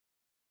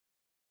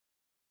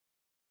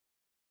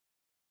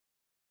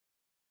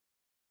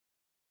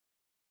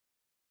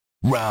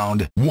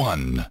Round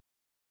 1.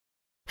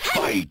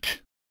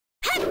 Fight!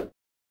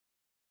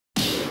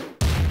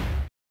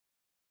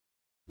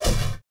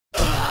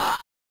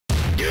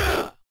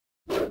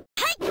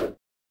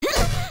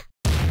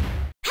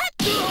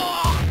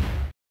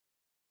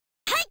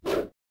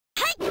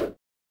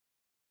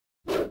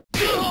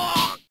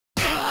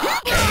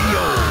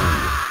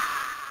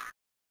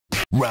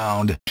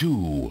 Round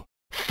 2.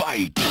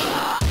 Fight!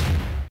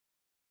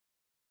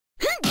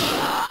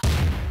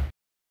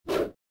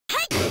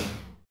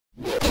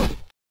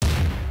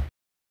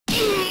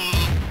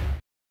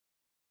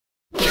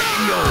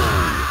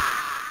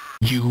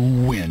 You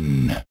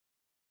win.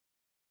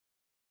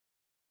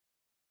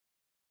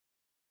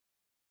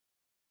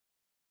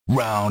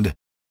 Round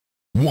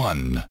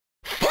 1.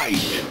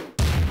 Fight!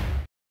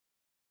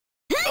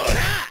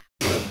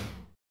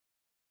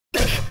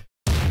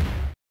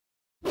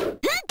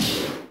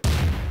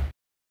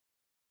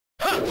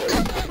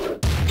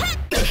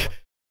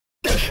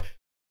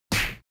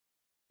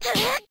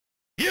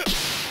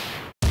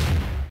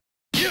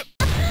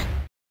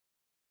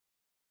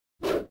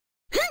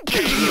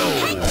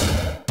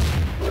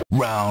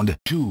 Round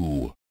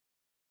 2.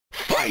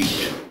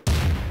 Fight!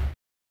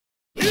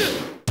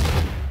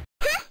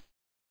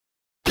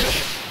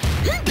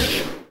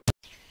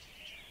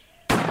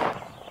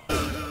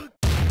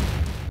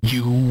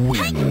 You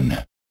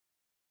win.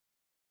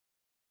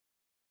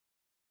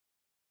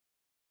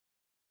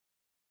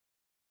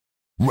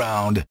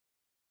 Round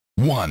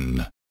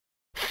 1.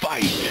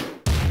 Fight!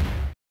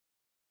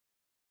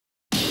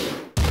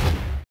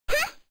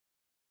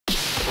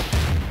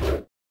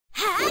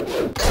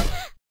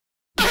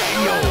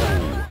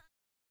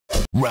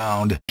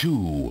 Round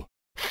 2.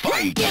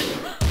 Fight!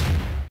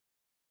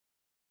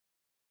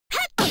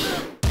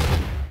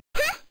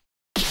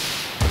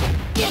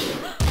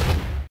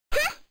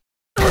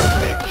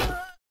 Perfect!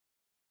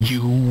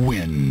 You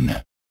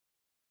win.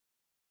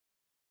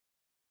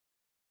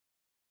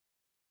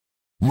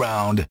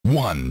 Round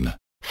 1.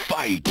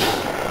 Fight!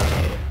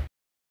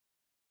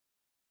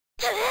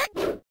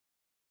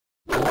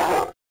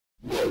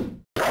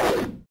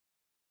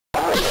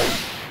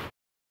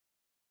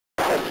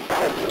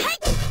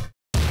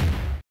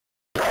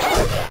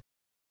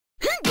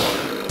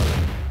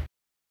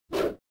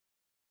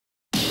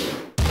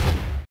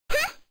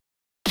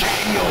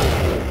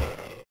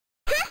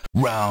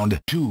 Round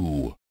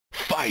 2.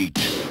 Fight!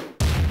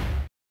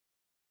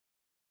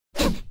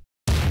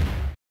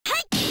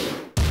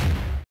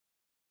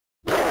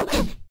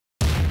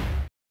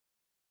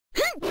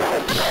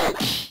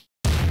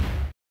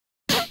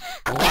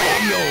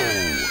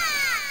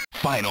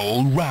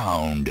 Final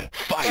round.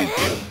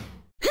 Fight!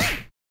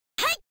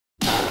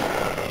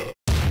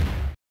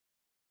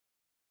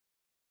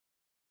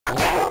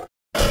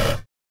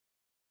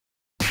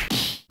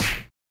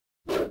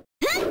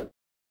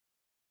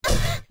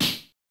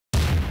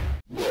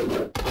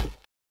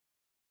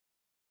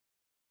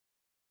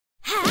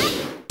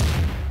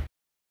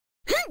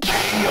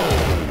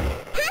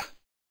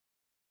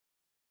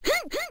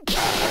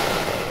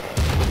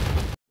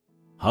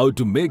 How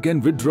to make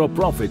and withdraw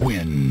profit.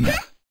 Win.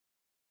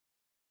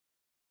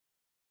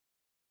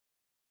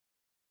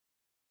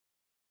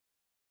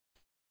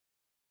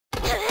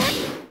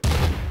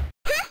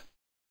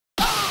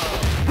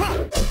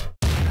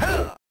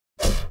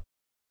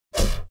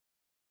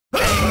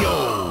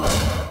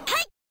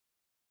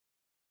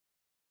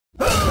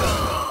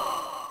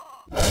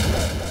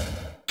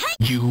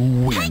 You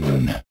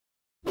win.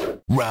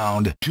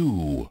 Round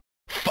 2.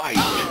 Fight!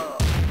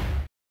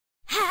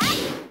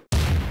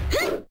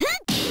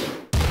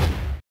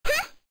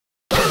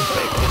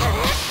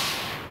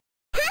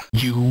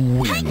 You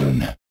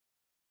win.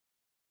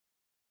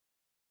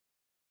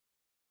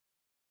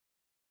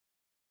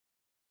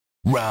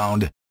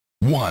 Round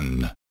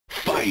 1.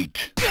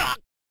 Fight!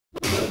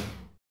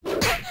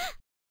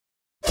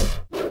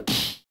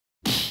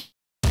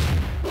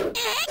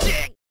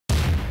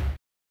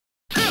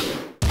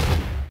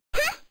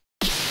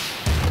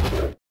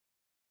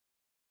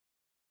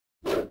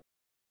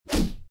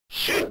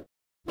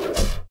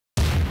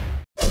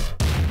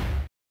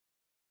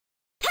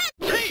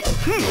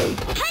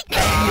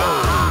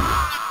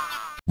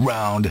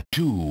 Round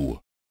 2.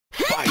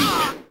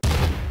 Fight!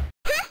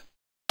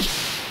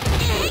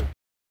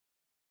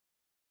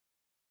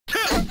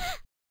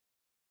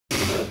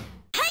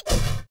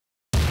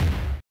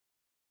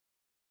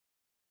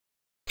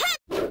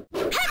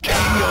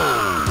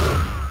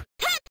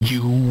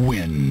 You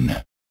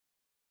win.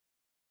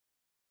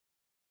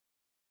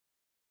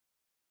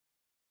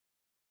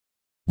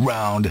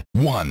 Round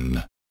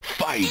 1.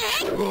 Fight!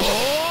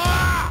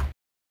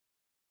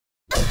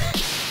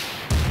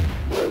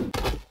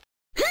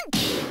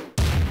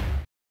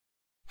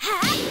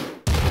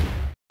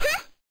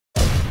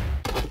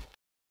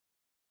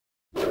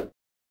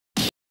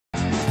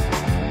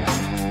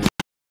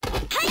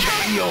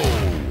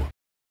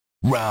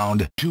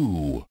 Round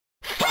 2.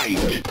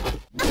 Fight!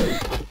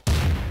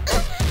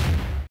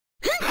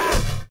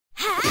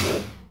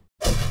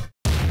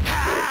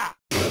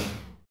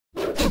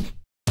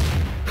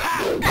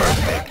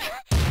 Perfect!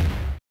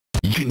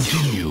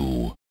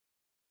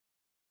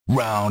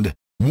 Round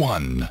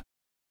 1.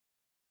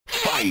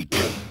 Fight!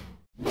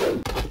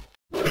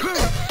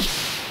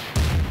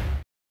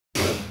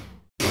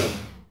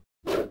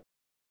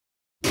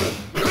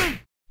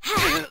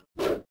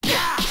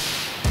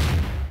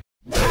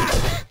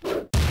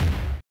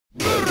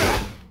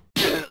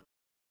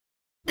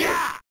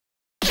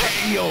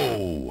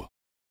 KO!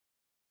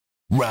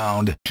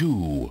 Round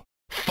 2.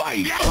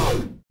 Fight!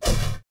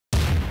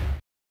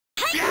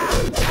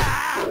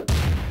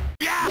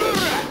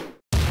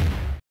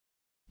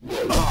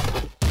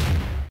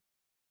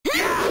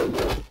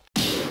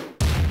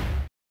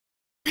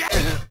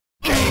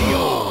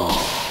 KO!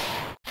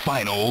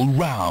 Final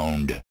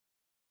round.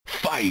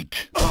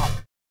 Fight!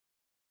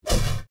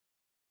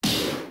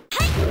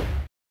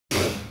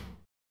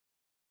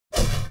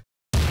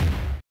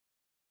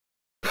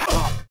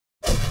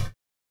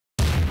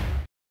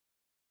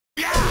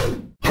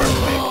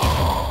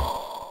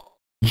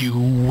 You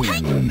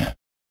win.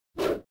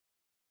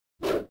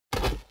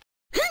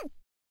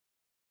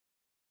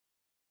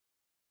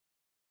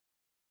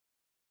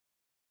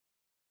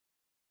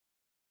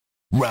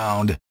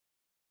 Round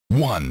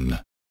 1.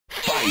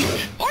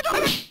 Fight!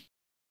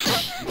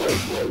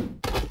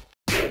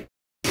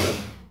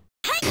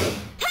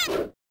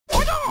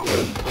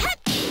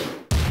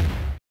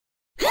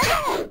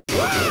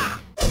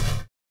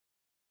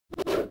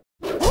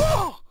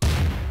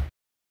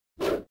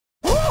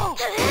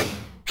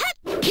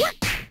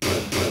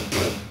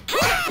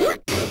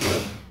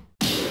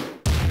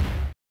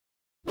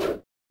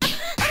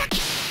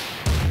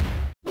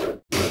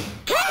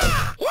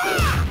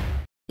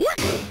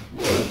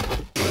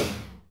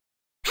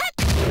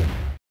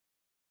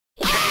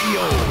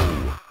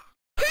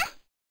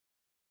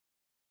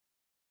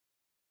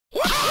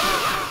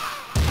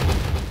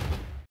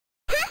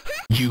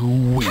 You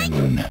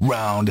win.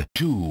 Round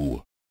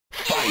 2.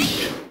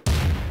 Fight!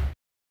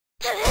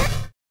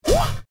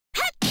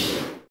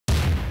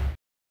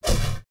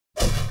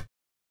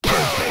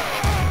 Perfect.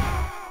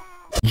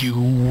 You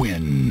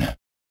win.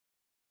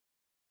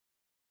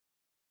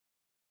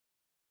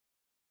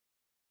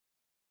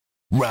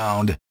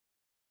 Round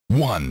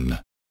 1.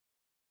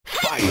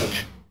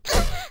 Fight!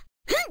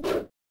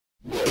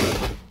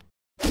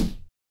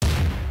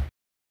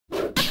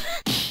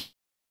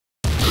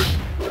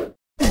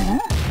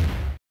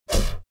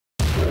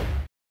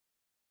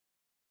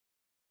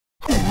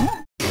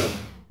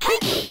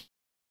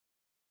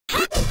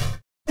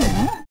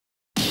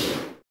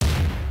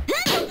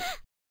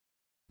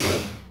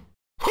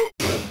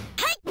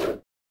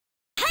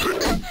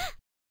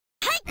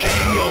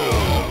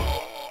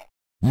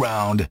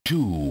 Round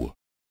 2.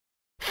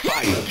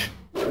 Fight!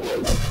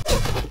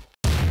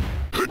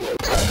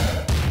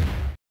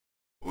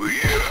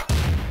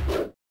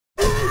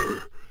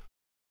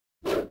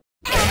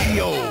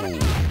 KO!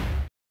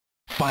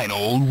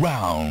 Final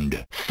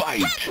round.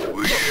 Fight!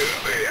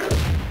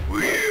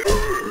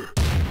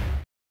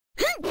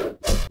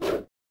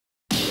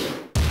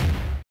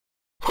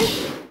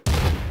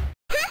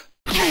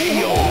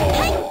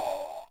 KO!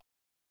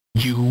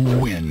 You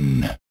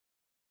win.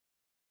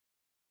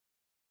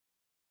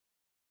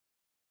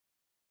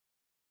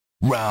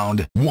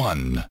 Round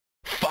 1.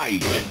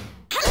 Fight!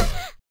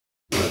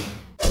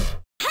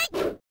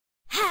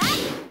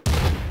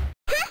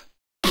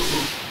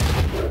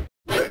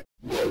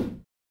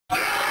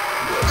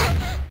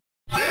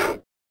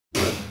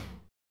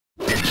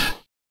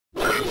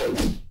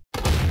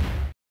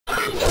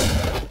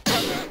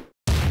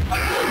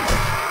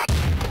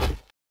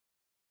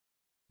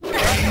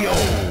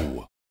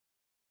 KO!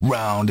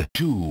 Round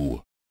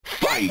 2.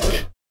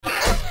 Fight!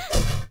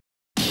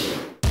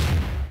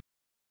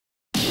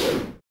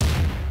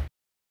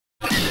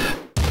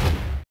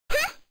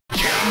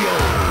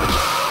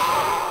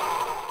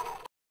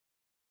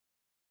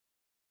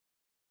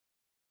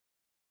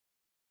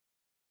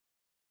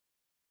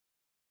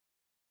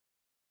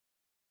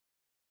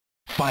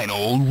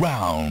 Final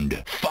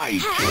round.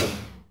 Fight!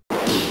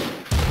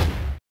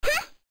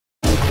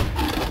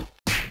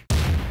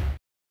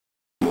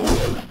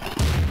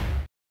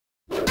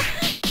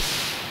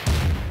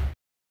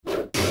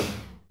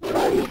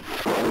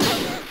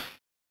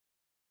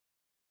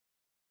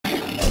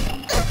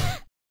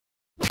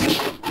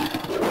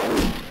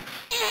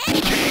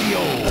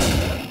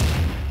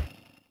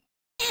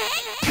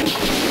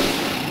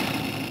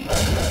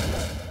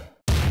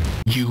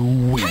 You